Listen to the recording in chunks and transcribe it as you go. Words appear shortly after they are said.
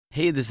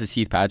Hey, this is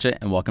Heath Padgett,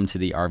 and welcome to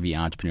the RVE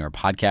Entrepreneur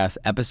Podcast,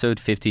 episode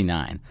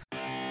 59.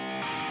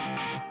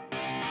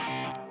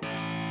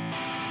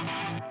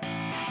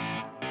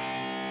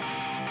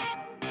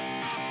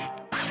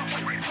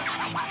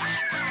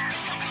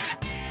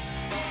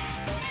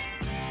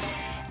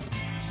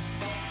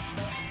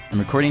 I'm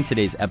recording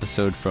today's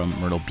episode from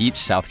Myrtle Beach,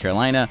 South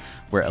Carolina,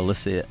 where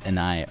Alyssa and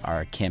I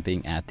are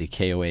camping at the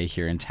KOA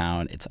here in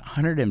town. It's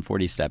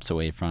 140 steps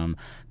away from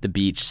the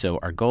beach, so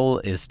our goal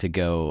is to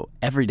go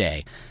every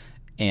day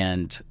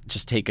and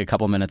just take a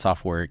couple minutes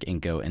off work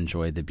and go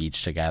enjoy the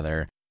beach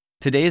together.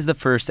 Today is the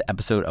first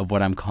episode of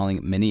what I'm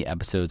calling mini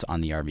episodes on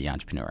the RVE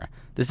Entrepreneur.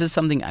 This is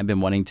something I've been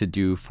wanting to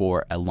do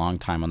for a long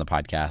time on the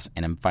podcast,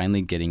 and I'm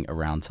finally getting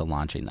around to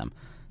launching them.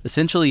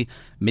 Essentially,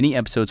 mini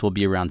episodes will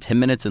be around 10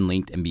 minutes in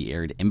length and be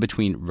aired in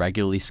between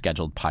regularly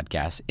scheduled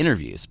podcast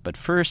interviews. But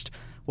first,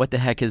 what the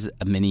heck is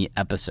a mini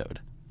episode?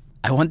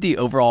 I want the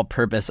overall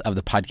purpose of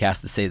the podcast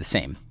to stay the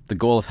same. The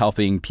goal of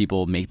helping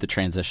people make the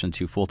transition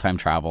to full-time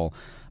travel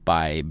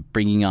by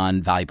bringing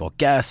on valuable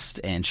guests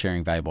and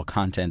sharing valuable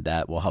content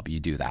that will help you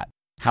do that.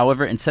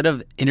 However, instead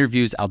of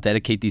interviews, I'll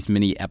dedicate these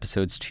mini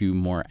episodes to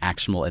more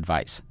actionable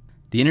advice.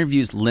 The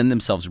interviews lend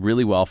themselves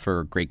really well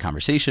for great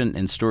conversation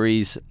and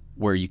stories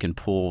where you can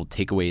pull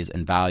takeaways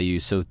and value.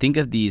 So think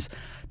of these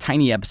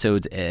tiny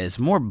episodes as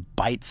more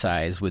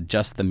bite-sized with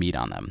just the meat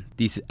on them.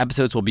 These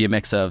episodes will be a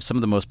mix of some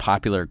of the most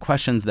popular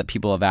questions that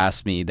people have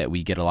asked me that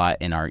we get a lot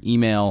in our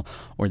email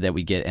or that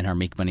we get in our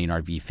Make Money in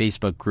RV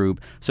Facebook group.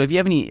 So if you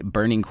have any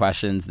burning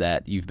questions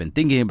that you've been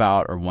thinking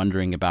about or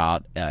wondering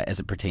about as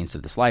it pertains to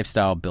this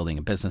lifestyle, building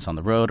a business on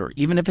the road, or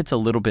even if it's a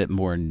little bit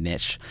more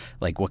niche,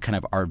 like what kind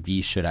of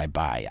RV should I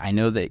buy? I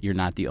know that you're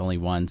not the only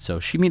one, so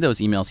shoot me those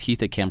emails,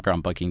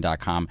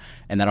 heath@campgroundbooking.com,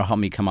 and that'll help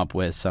me come up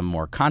with some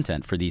more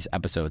content for these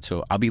episodes.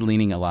 So I'll be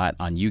leaning a lot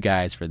on you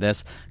guys for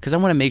this because I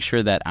want to make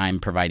sure that I'm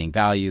providing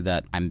value,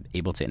 that I'm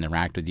able to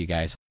interact with you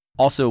guys.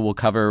 Also, we'll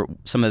cover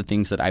some of the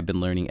things that I've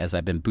been learning as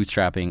I've been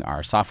bootstrapping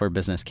our software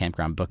business,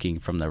 Campground Booking,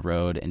 from the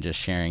road, and just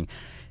sharing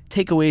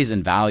takeaways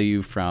and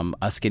value from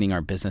us getting our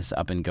business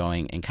up and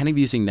going, and kind of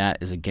using that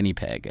as a guinea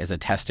pig, as a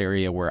test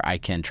area where I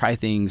can try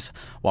things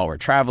while we're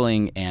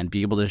traveling and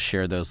be able to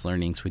share those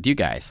learnings with you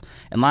guys.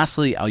 And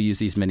lastly, I'll use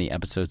these mini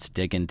episodes to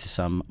dig into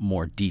some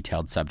more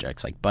detailed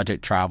subjects like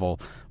budget travel,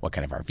 what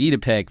kind of RV to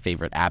pick,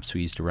 favorite apps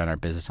we use to run our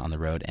business on the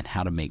road, and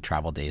how to make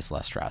travel days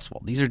less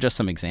stressful. These are just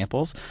some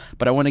examples,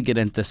 but I want to get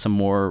into some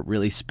more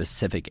really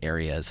specific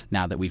areas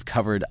now that we've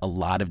covered a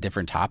lot of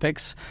different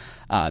topics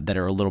that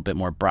are a little bit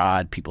more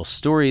broad, people's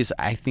stories.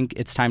 I think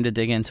it's time to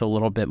dig into a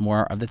little bit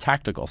more of the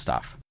tactical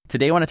stuff.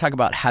 Today, I want to talk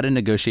about how to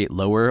negotiate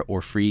lower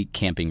or free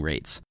camping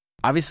rates.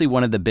 Obviously,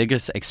 one of the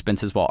biggest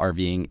expenses while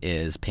RVing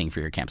is paying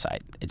for your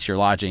campsite. It's your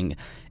lodging.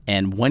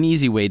 And one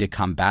easy way to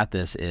combat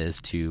this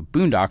is to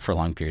boondock for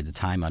long periods of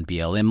time on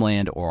BLM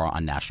land or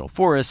on national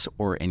forests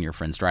or in your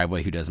friend's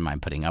driveway who doesn't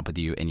mind putting up with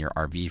you in your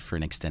RV for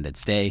an extended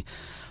stay.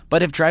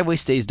 But if driveway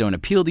stays don't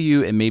appeal to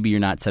you and maybe you're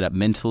not set up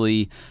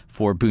mentally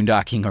for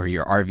boondocking or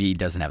your RV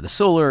doesn't have the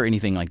solar or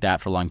anything like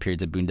that for long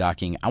periods of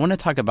boondocking, I want to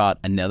talk about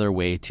another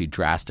way to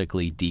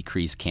drastically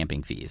decrease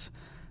camping fees.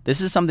 This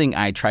is something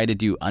I tried to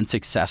do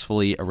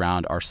unsuccessfully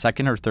around our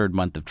second or third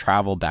month of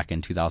travel back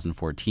in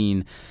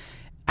 2014.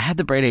 I had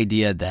the bright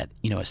idea that,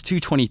 as two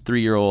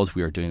 23-year-olds,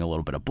 we were doing a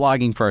little bit of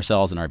blogging for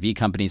ourselves and RV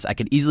companies. I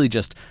could easily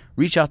just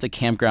reach out to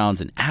campgrounds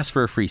and ask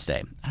for a free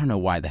stay. I don't know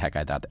why the heck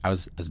I thought that. I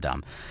was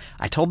dumb.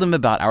 I told them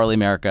about Hourly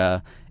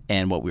America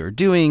and what we were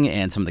doing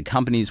and some of the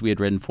companies we had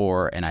written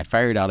for, and I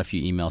fired out a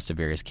few emails to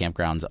various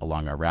campgrounds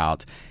along our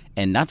route.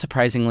 And not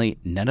surprisingly,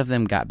 none of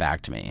them got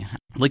back to me.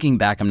 Looking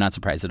back, I'm not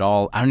surprised at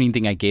all. I don't even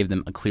think I gave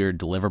them a clear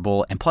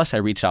deliverable. And plus, I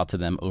reached out to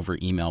them over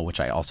email, which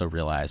I also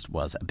realized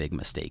was a big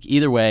mistake.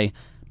 Either way,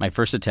 my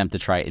first attempt to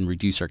try and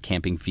reduce our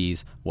camping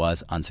fees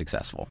was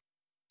unsuccessful.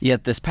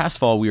 Yet this past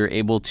fall, we were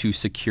able to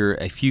secure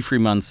a few free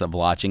months of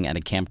lodging at a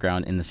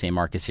campground in the San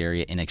Marcos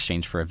area in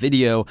exchange for a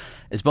video,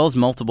 as well as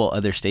multiple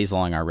other stays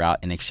along our route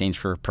in exchange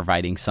for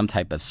providing some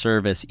type of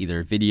service,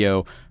 either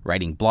video,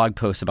 writing blog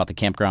posts about the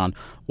campground,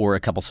 or a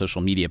couple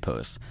social media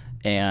posts.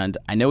 And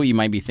I know what you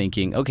might be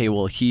thinking, okay,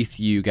 well, Heath,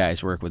 you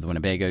guys work with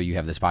Winnebago, you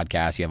have this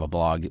podcast, you have a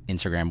blog,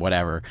 Instagram,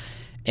 whatever,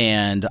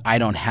 and I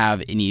don't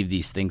have any of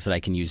these things that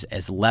I can use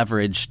as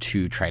leverage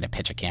to try to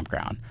pitch a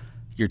campground.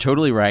 You're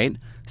totally right.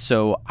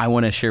 So I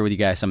want to share with you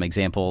guys some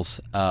examples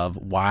of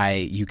why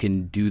you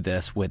can do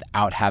this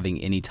without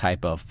having any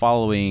type of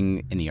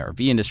following in the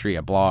RV industry,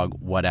 a blog,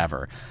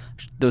 whatever.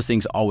 Those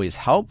things always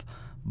help,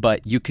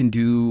 but you can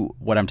do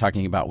what I'm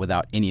talking about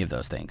without any of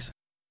those things.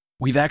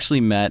 We've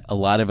actually met a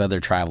lot of other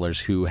travelers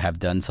who have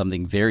done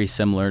something very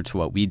similar to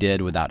what we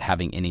did without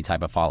having any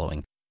type of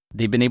following.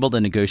 They've been able to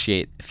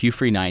negotiate a few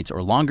free nights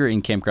or longer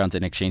in campgrounds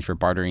in exchange for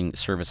bartering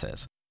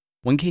services.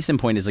 One case in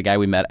point is a guy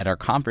we met at our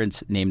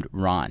conference named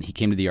Ron. He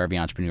came to the RV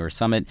Entrepreneur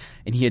Summit,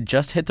 and he had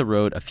just hit the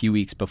road a few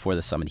weeks before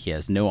the summit. He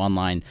has no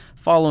online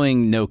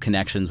following, no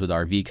connections with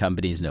RV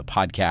companies, no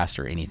podcast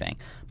or anything.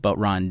 But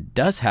Ron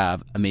does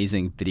have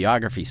amazing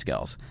videography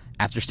skills.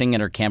 After staying at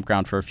our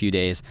campground for a few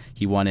days,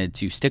 he wanted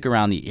to stick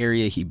around the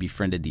area. He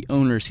befriended the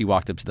owners. He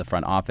walked up to the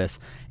front office,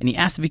 and he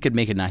asked if he could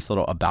make a nice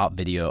little about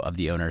video of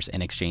the owners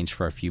in exchange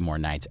for a few more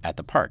nights at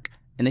the park.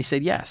 And they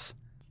said yes.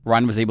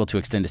 Ron was able to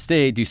extend his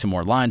stay, do some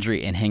more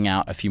laundry, and hang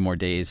out a few more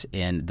days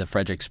in the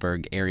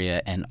Fredericksburg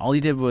area. And all he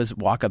did was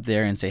walk up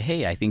there and say,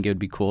 hey, I think it would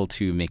be cool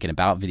to make an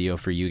about video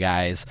for you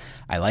guys.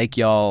 I like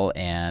y'all,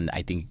 and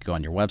I think you could go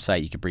on your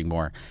website. You could bring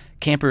more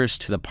campers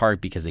to the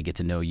park because they get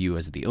to know you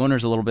as the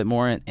owners a little bit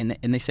more. And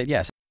they said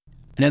yes.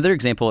 Another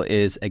example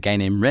is a guy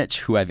named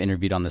Rich, who I've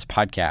interviewed on this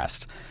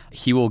podcast.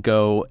 He will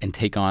go and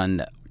take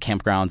on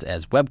campgrounds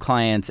as web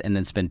clients and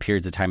then spend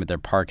periods of time at their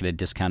park at a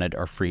discounted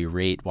or free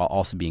rate while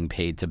also being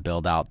paid to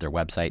build out their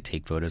website,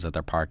 take photos of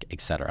their park,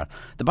 etc.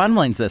 The bottom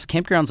line is this: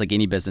 campgrounds, like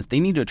any business, they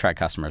need to attract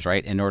customers,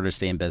 right? In order to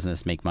stay in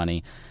business, make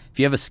money. If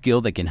you have a skill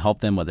that can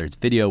help them, whether it's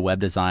video, web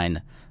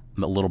design,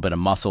 a little bit of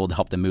muscle to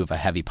help them move a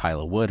heavy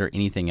pile of wood or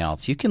anything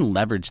else, you can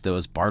leverage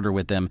those, barter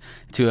with them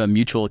to a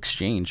mutual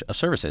exchange of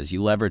services.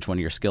 You leverage one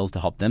of your skills to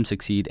help them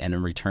succeed, and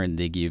in return,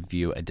 they give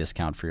you a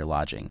discount for your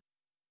lodging.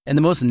 And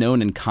the most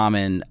known and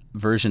common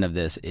version of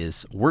this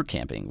is work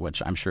camping,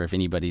 which I'm sure if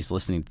anybody's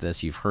listening to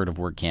this, you've heard of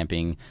work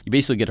camping. You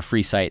basically get a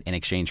free site in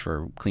exchange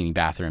for cleaning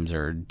bathrooms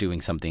or doing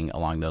something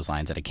along those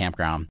lines at a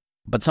campground.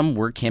 But some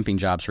work camping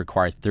jobs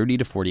require 30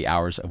 to 40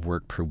 hours of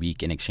work per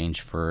week in exchange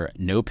for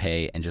no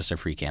pay and just a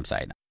free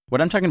campsite.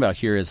 What I'm talking about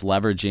here is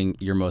leveraging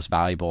your most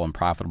valuable and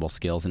profitable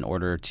skills in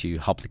order to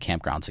help the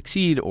campground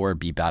succeed or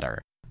be better.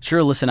 Sure,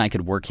 Alyssa and I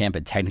could work camp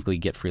and technically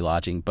get free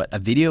lodging, but a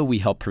video we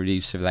helped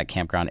produce for that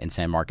campground in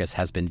San Marcos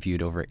has been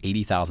viewed over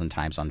 80,000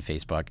 times on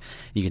Facebook.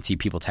 You can see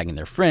people tagging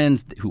their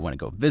friends who want to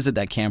go visit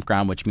that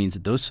campground, which means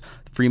those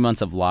 3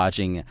 months of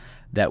lodging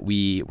that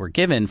we were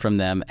given from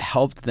them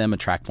helped them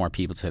attract more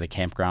people to the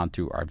campground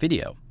through our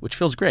video, which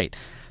feels great.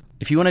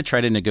 If you want to try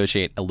to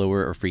negotiate a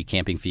lower or free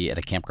camping fee at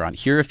a campground,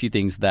 here are a few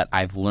things that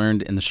I've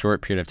learned in the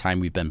short period of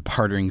time we've been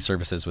bartering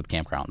services with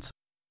campgrounds.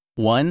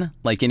 1,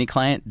 like any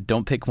client,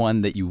 don't pick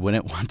one that you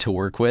wouldn't want to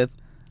work with.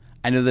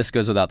 I know this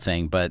goes without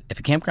saying, but if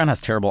a campground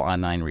has terrible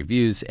online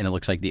reviews and it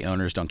looks like the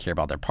owners don't care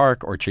about their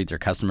park or treat their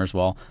customers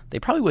well, they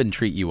probably wouldn't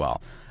treat you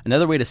well.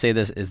 Another way to say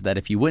this is that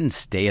if you wouldn't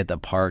stay at the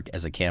park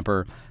as a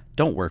camper,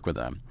 don't work with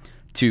them.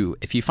 2,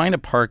 if you find a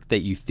park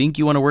that you think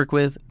you want to work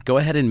with, go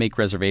ahead and make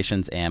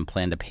reservations and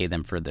plan to pay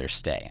them for their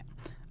stay.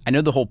 I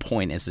know the whole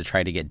point is to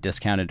try to get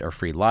discounted or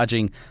free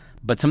lodging,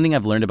 but something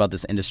I've learned about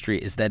this industry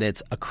is that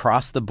it's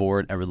across the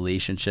board a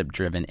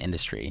relationship-driven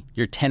industry.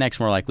 You're 10x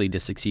more likely to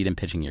succeed in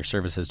pitching your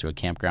services to a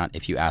campground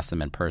if you ask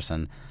them in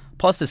person.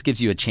 Plus, this gives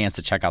you a chance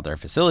to check out their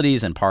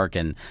facilities and park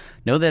and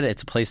know that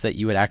it's a place that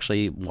you would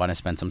actually want to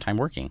spend some time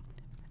working.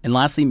 And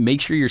lastly,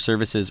 make sure your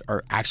services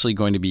are actually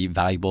going to be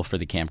valuable for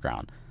the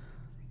campground.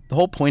 The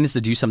whole point is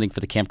to do something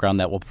for the campground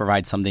that will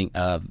provide something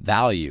of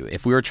value.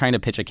 If we were trying to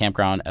pitch a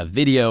campground a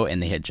video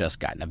and they had just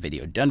gotten a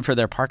video done for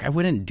their park, I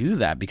wouldn't do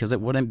that because it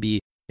wouldn't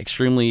be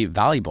extremely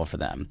valuable for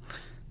them.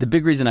 The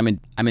big reason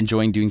I'm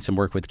enjoying doing some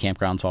work with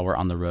campgrounds while we're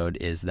on the road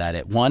is that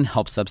it, 1,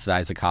 helps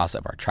subsidize the cost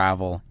of our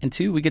travel, and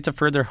 2, we get to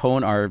further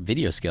hone our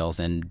video skills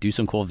and do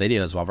some cool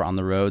videos while we're on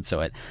the road, so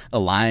it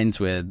aligns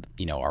with,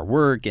 our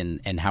work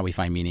and how we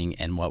find meaning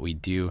in what we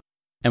do.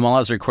 And while I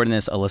was recording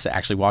this, Alyssa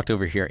actually walked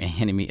over here and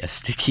handed me a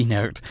sticky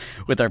note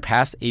with our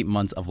past 8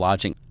 months of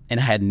lodging,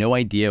 and I had no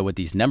idea what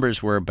these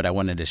numbers were, but I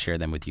wanted to share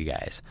them with you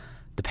guys.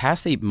 The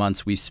past 8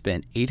 months, we've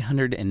spent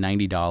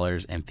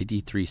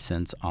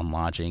 $890.53 on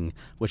lodging,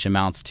 which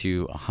amounts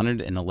to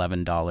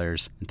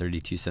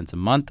 $111.32 a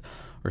month,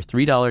 or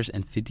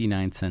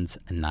 $3.59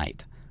 a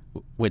night,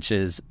 which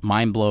is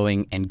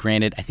mind-blowing. And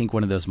granted, I think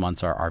one of those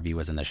months our RV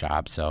was in the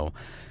shop, so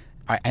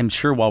I'm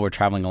sure while we're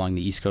traveling along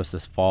the East Coast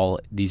this fall,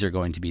 these are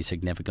going to be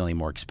significantly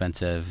more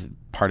expensive.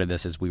 Part of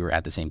this is we were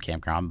at the same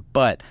campground,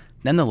 but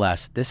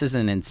nonetheless, this is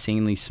an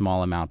insanely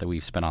small amount that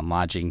we've spent on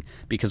lodging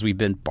because we've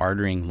been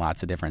bartering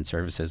lots of different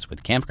services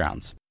with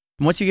campgrounds.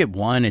 And once you get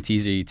one, it's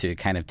easy to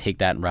kind of take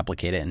that and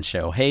replicate it and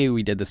show, hey,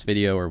 we did this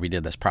video or we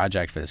did this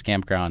project for this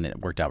campground and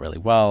it worked out really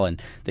well, and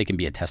they can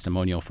be a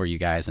testimonial for you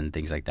guys and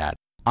things like that.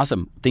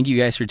 Awesome. Thank you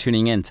guys for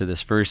tuning in to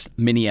this first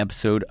mini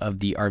episode of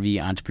the RVE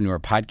Entrepreneur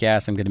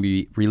Podcast. I'm going to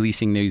be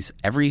releasing these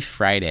every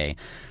Friday.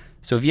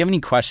 So if you have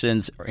any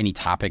questions or any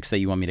topics that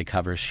you want me to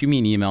cover, shoot me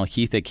an email,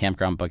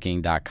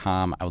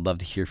 heath@campgroundbooking.com. I would love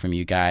to hear from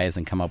you guys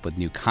and come up with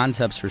new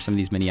concepts for some of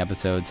these mini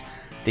episodes.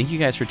 Thank you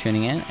guys for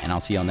tuning in, and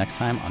I'll see y'all next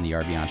time on the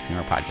RVE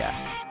Entrepreneur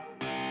Podcast.